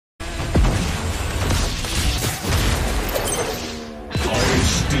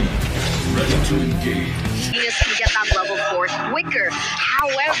to engage. Venus can get that level 4 quicker.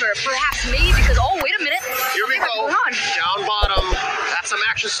 However, perhaps maybe because, oh, wait a minute. Here we go. Down bottom. That's some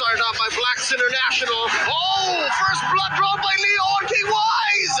action started off by Blacks International. Oh, first blood drawn by Leo on King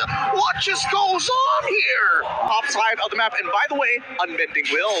Wise. What just goes on here? Top side of the map. And by the way, Unbending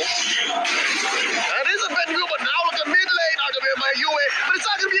Will. That is Unbending Will, but now look at mid lane. RWM by Yue. But it's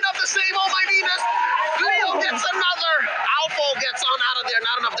not going to be enough to save all my Venus. Leo gets another. Alpha gets on out of there.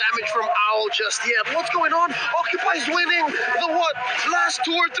 Not enough damage from Owl just yet. What's going on? Occupy's winning the what? Last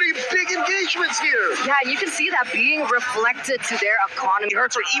 2 or 3 big engagements here. Yeah, you can see that being reflected to their economy.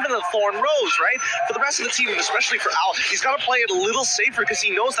 Hurts or even the Thorn Rose, right? For the rest of the team, and especially for Owl, he's got to play it a little safer because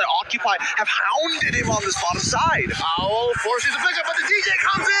he knows that Occupy have hounded him on this bottom side. Owl forces a pickup, but the DJ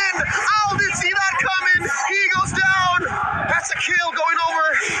comes in. Owl didn't see that coming. He goes down. That's a kill going over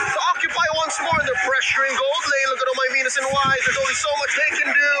to Occupy once more. And they're pressuring Gold Lane. Look at all my Venus and Wise. There's only so much they can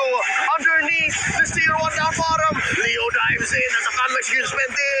do. Underneath, this tier 1 down bottom. Leo dives in. That's a convection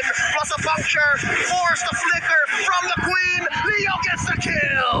spent in. Plus a puncture. Force the flicker from the Queen. Leo gets the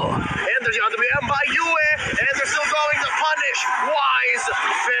kill. And there's the RWM by Yue. And they're still going to punish Wise.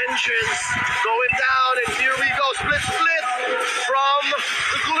 Vengeance going down. And here we go. Split from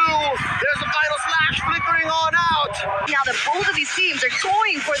the glue. There's the final slash flickering on out. Now that both of these teams are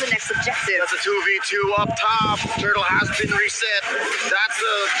going for the next objective. That's a 2v2 up top. Turtle has been reset. That's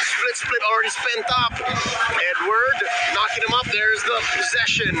the split already spent up. Edward knocking him up. There's the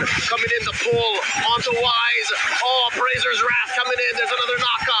possession coming in to pull onto Wise. Oh, Appraiser's Wrath coming in. There's another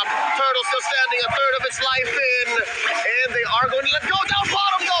knock up. Turtle still standing a third of its life in. And they are going to let go down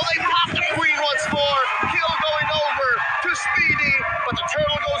bottom though. They pop the Queen once more. Kill going over to Speedy. But the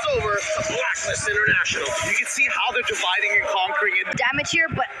Turtle goes over to Blacklist International. You can see how they're dividing and conquering it. Damage here,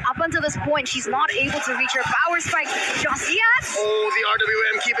 but up until this point, she's not able to reach her power spike just yet. Oh, the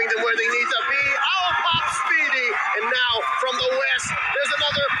RWM keeping them where they need to be. Owl pop Speedy. And now from the west, there's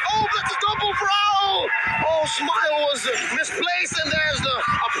another. Oh, that's a double for Owl. Oh, Smile was misplaced. And there's the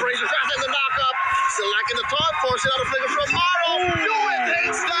Appraiser Wrath and the knockup. Still lacking the taunt, forcing out a flicker from Morrow. Yue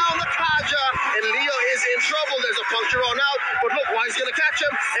takes down the Kaja. And Leo is in trouble. There's a puncture on out. But look, Wise gonna catch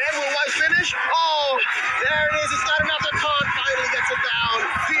him. And will Wise finish? Oh, there it is. It's not enough. The taunt finally gets it down.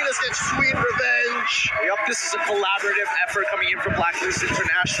 Venus gets sweet revenge. Yep, this is a collaborative effort coming in from Blacklist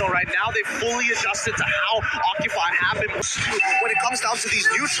International right now. They've fully adjusted to how Occupy happened when it comes down to these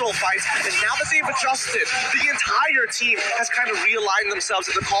neutral fights. And now that they've adjusted, the entire team has kind of realigned themselves.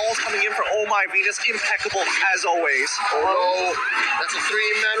 And the calls coming in for Oh My Venus, impeccable as always. Oh no, that's a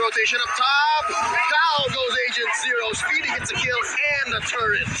 3-man rotation up top. Down goes Agent Zero. Speedy gets a kill and a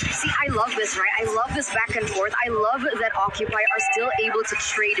turret. See, I love this, right? I love this back and forth. I love that Occupy are still able to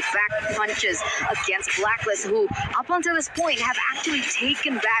trade back punches against Blacklist, who up until this point have actually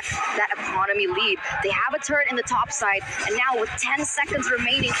taken back that economy lead. They have a turret in the top side, and now with 10 seconds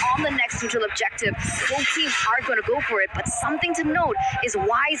remaining on the next neutral objective, both teams are going to go for it. But something to note is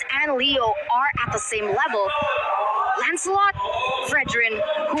Wise and Leo are at the same level. Lancelot, Fredrin,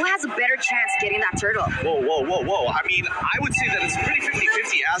 who has a better chance getting that turtle? Whoa. I mean, I would say that it's pretty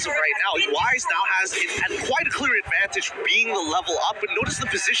 50-50 as of right now. Wise now has quite a clear advantage being the level up, but notice the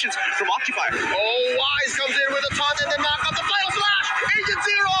positions from Occupy. Oh, Wise comes in with a taunt and then knock up the final slash. Agent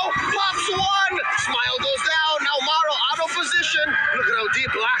Zero pops 1. Smile goes down. Now Morrow out of position. Look at how deep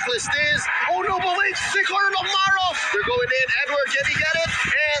Blacklist is. Oh no, but wait, they cornered up Morrow. They're going in. Edward, can he get it?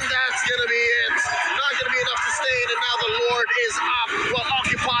 And that's gonna be it. Not gonna be enough to stay in, and now the Lord is up. Well,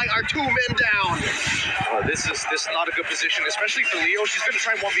 Occupy are 2 men down. This is not a good position, especially for Leo. She's gonna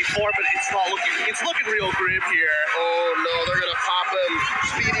try 1v4, but it's looking real grim here. Oh no, they're gonna pop him.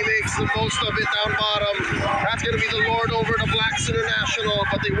 Speedy makes the most of it down bottom. That's gonna be the Lord over to Blacks International,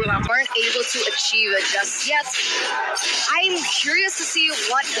 but they will have to. Aren't able to achieve it just yet. I'm curious to see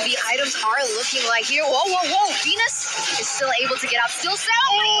what the items are looking like here. Whoa. Venus is still able to get out. Still sound.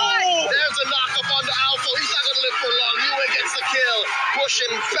 Oh, there's a knockup on the Alpha. He's not gonna live for long. Yue gets the kill.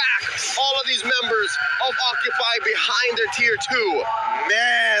 Pushing back all of these members of Occupy behind their tier 2.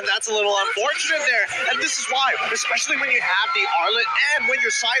 Man, that's a little unfortunate there. And this is why, especially when you have the Arlet and when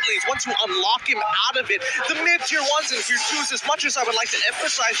your side lanes, once you unlock him out of it, the mid tier 1s and tier 2s, as much as I would like to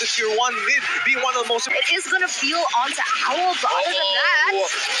emphasize the tier 1 mid being one of the most... It is going to feel onto Owl, but other than that...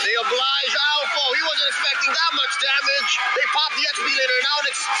 They oblige Alpha. He wasn't expecting that much damage. They pop the XP later. Now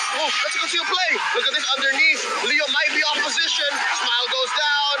let's go see a play. Look at this underneath. Leo might be off position. Smile goes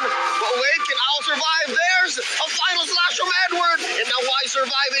down. But wait, can Owl survive? There's a final slash from Edward. And now Wise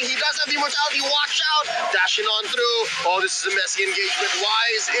surviving. He does have the immortality. Watch out. Dashing on through. Oh, this is a messy engagement.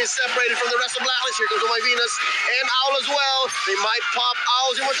 Wise is separated from the rest of Blacklist. Here comes my Venus and Owl as well. They might pop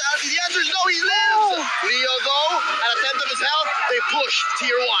Owl's immortality. The answer is no, he lives. Leo, though, at a tenth of his health, they push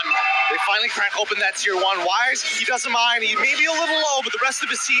tier 1. They finally crack open that tier 1. Wise, he doesn't mind. He may be a little low, but the rest of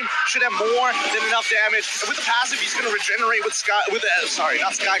his team should have more than enough damage. And with the passive, he's going to regenerate with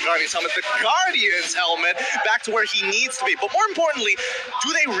not Sky Guardian's helmet, the Guardian's helmet, back to where he needs to be. But more importantly,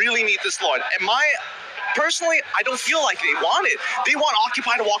 do they really need this Lord? Personally, I don't feel like they want it. They want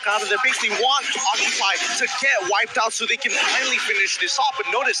Occupy to walk out of their base. They want Occupy to get wiped out so they can finally finish this off. But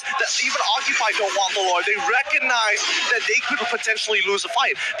notice that even Occupy don't want the Lord. They recognize that they could potentially lose a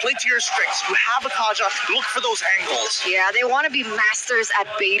fight. Play to your strengths. You have a Kaja. Look for those angles. Yeah, they want to be masters at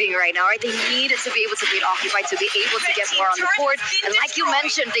baiting right now, right? They need to be able to bait Occupy to be able to get more on the board. And like you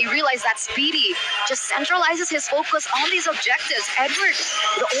mentioned, they realize that Speedy just centralizes his focus on these objectives. Edward,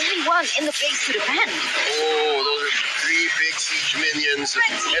 the only one in the base to defend. Oh, those are 3 big siege minions.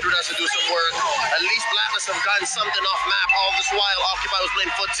 Edward has to do some work. At least Blacklist have gotten something off map. All this while, Occupy was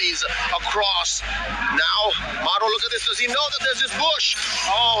playing footsies across. Now, Maro, look at this. Does he know that there's this bush?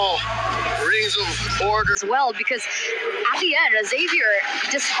 Oh, rings of order. As well, because at the end, Xavier,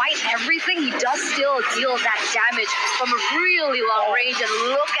 despite everything, he does still deal that damage from a really long range. And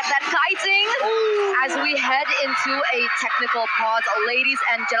look at that kiting as we head into a technical pause. Ladies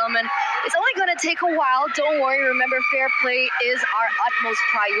and gentlemen, it's only going to take a while. Don't worry. Remember, fair play is our utmost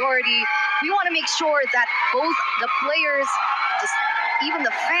priority. We want to make sure that both the players, even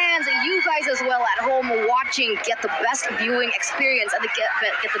the fans, and you guys as well at home watching, get the best viewing experience and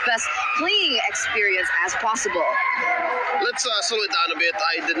get the best playing experience as possible. Let's slow it down a bit.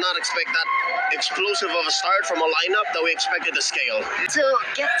 I did not expect that explosive of a start from a lineup that we expected to scale. To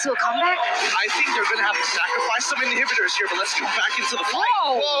get to a comeback? I think they're going to have to sacrifice some inhibitors here, but let's go back into the fight.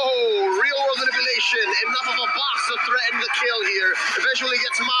 Whoa, real world manipulation. Enough of a box to threaten the kill here. Eventually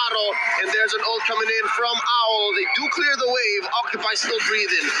gets Maro, and there's an ult coming in from Owl. They do clear the wave. Occupy still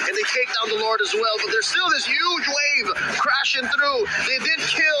breathing, and they take down the Lord as well, but there's still this huge wave crashing through. They did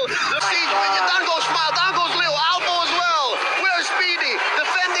kill the siege minion. Down goes Smile, down goes Leo, Alpo as well. Where's Speedy?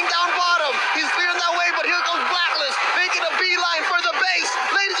 Defending down bottom. He's clearing that wave, but here comes Blacklist, making a beeline for the base.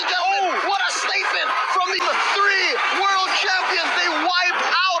 Ladies and gentlemen, what a statement from the 3 world champions. They wiped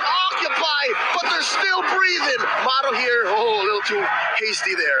out Occupy, but they're still breathing. Motto here, a little too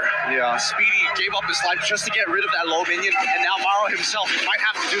hasty there. Yeah, Speedy gave up his life just to get rid of that low minion, and now Maro himself might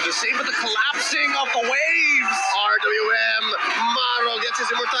have to do the same with the collapsing of the waves. RWM, Maro gets his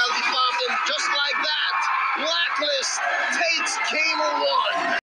immortality popped, and just like that, Blacklist takes game 1.